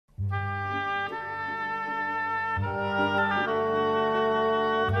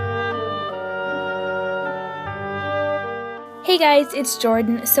Hey guys, it's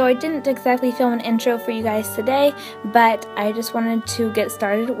Jordan. So I didn't exactly film an intro for you guys today, but I just wanted to get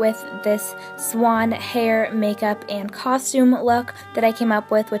started with this swan hair, makeup, and costume look that I came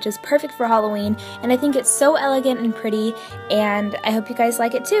up with, which is perfect for Halloween, and I think it's so elegant and pretty, and I hope you guys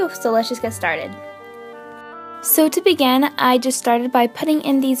like it too, so let's just get started. So to begin, I just started by putting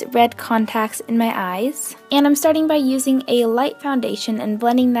in these red contacts in my eyes, and I'm starting by using a light foundation and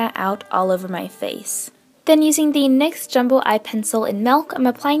blending that out all over my face. Then using the NYX Jumbo Eye Pencil in Milk, I'm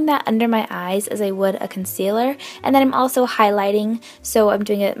applying that under my eyes as I would a concealer, and then I'm also highlighting, so I'm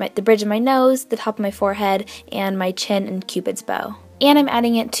doing it at the bridge of my nose, the top of my forehead, and my chin and cupid's bow. And I'm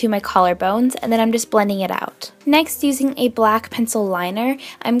adding it to my collarbones, and then I'm just blending it out. Next, using a black pencil liner,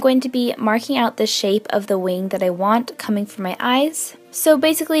 I'm going to be marking out the shape of the wing that I want coming from my eyes. So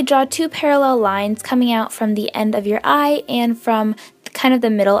basically draw two parallel lines coming out from the end of your eye and from kind of the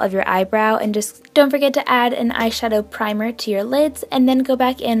middle of your eyebrow, and just don't forget to add an eyeshadow primer to your lids, and then go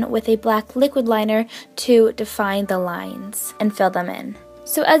back in with a black liquid liner to define the lines and fill them in.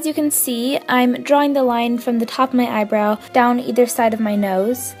 So as you can see, I'm drawing the line from the top of my eyebrow down either side of my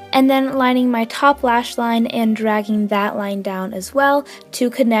nose, and then lining my top lash line and dragging that line down as well to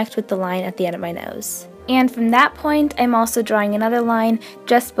connect with the line at the end of my nose. And from that point, I'm also drawing another line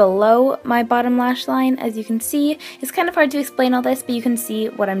just below my bottom lash line. As you can see, it's kind of hard to explain all this, but you can see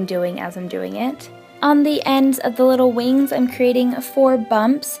what I'm doing as I'm doing it. On the ends of the little wings, I'm creating 4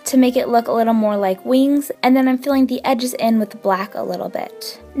 bumps to make it look a little more like wings, and then I'm filling the edges in with black a little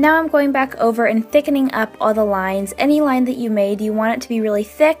bit. Now I'm going back over and thickening up all the lines. Any line that you made, you want it to be really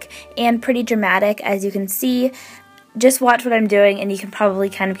thick and pretty dramatic, as you can see. Just watch what I'm doing and you can probably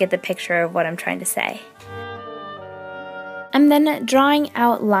kind of get the picture of what I'm trying to say. I'm then drawing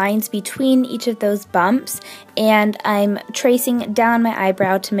out lines between each of those bumps, and I'm tracing down my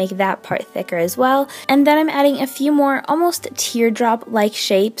eyebrow to make that part thicker as well. And then I'm adding a few more almost teardrop-like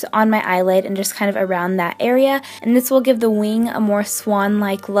shapes on my eyelid and just kind of around that area. And this will give the wing a more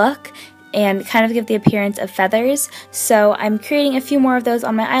swan-like look and kind of give the appearance of feathers. So I'm creating a few more of those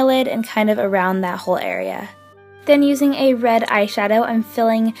on my eyelid and kind of around that whole area. Then using a red eyeshadow, I'm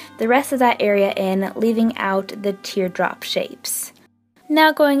filling the rest of that area in, leaving out the teardrop shapes.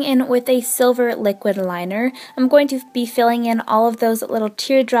 Now going in with a silver liquid liner, I'm going to be filling in all of those little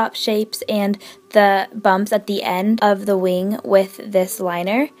teardrop shapes and the bumps at the end of the wing with this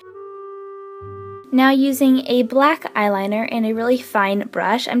liner. Now using a black eyeliner and a really fine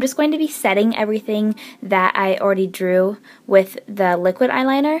brush, I'm just going to be setting everything that I already drew with the liquid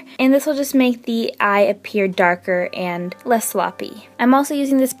eyeliner, and this will just make the eye appear darker and less sloppy. I'm also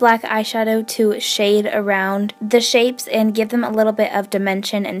using this black eyeshadow to shade around the shapes and give them a little bit of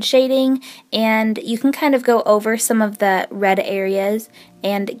dimension and shading, and you can kind of go over some of the red areas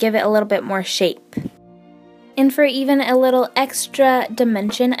and give it a little bit more shape. And for even a little extra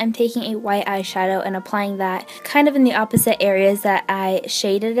dimension, I'm taking a white eyeshadow and applying that kind of in the opposite areas that I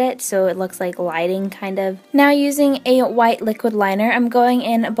shaded it, so it looks like lighting kind of. Now using a white liquid liner, I'm going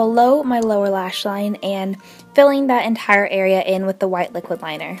in below my lower lash line and filling that entire area in with the white liquid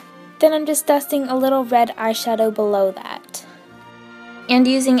liner. Then I'm just dusting a little red eyeshadow below that. And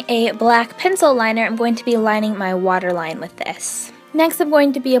using a black pencil liner, I'm going to be lining my waterline with this. Next, I'm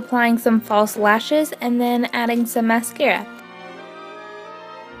going to be applying some false lashes and then adding some mascara.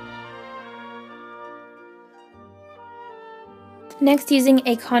 Next, using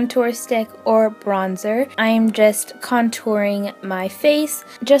a contour stick or bronzer, I'm just contouring my face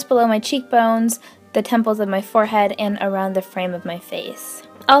just below my cheekbones, the temples of my forehead, and around the frame of my face.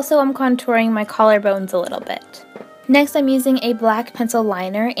 Also, I'm contouring my collarbones a little bit. Next, I'm using a black pencil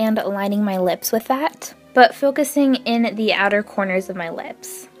liner and lining my lips with that, but focusing in the outer corners of my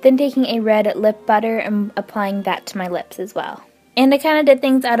lips. Then taking a red lip butter and applying that to my lips as well. And I kind of did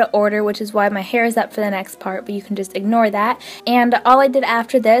things out of order, which is why my hair is up for the next part, but you can just ignore that. And all I did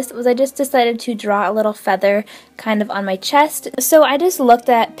after this was I just decided to draw a little feather kind of on my chest. So I just looked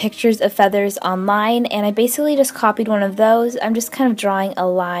at pictures of feathers online, and I basically just copied one of those. I'm just kind of drawing a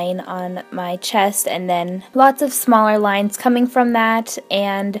line on my chest and then lots of smaller lines coming from that.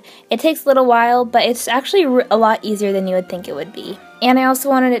 And it takes a little while, but it's actually a lot easier than you would think it would be. And I also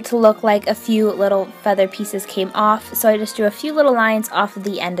wanted it to look like a few little feather pieces came off, so I just drew a few little lines off of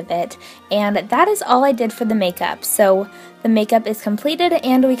the end of it. And that is all I did for the makeup. So the makeup is completed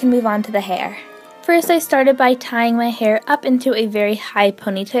and we can move on to the hair. First, I started by tying my hair up into a very high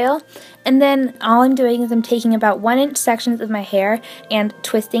ponytail, and then all I'm doing is I'm taking about 1-inch sections of my hair and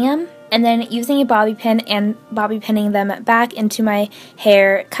twisting them, and then using a bobby pin and bobby pinning them back into my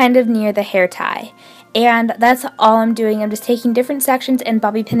hair kind of near the hair tie. And that's all I'm doing. I'm just taking different sections and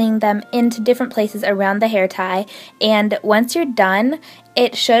bobby pinning them into different places around the hair tie. And once you're done,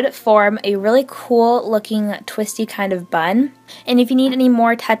 it should form a really cool looking twisty kind of bun. And if you need any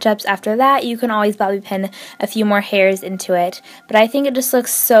more touch-ups after that, you can always bobby pin a few more hairs into it. But I think it just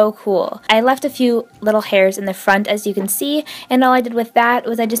looks so cool. I left a few little hairs in the front, as you can see, and all I did with that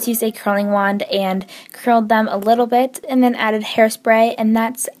was I just used a curling wand and curled them a little bit and then added hairspray, and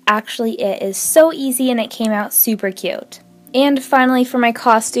that's actually it. It's so easy and it came out super cute. And finally, for my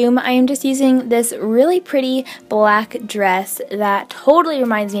costume, I am just using this really pretty black dress that totally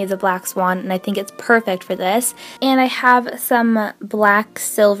reminds me of the Black Swan, and I think it's perfect for this. And I have some black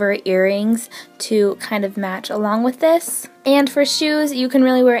silver earrings to kind of match along with this. And for shoes, you can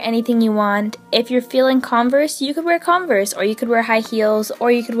really wear anything you want. If you're feeling Converse, you could wear Converse, or you could wear high heels,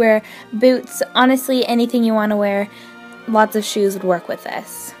 or you could wear boots. Honestly, anything you want to wear, lots of shoes would work with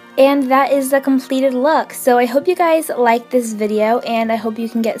this. And that is the completed look. So I hope you guys liked this video, and I hope you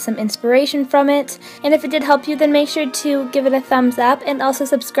can get some inspiration from it. And if it did help you, then make sure to give it a thumbs up and also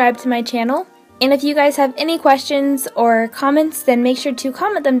subscribe to my channel. And if you guys have any questions or comments, then make sure to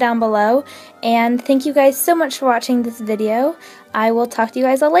comment them down below. And thank you guys so much for watching this video. I will talk to you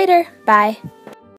guys all later. Bye.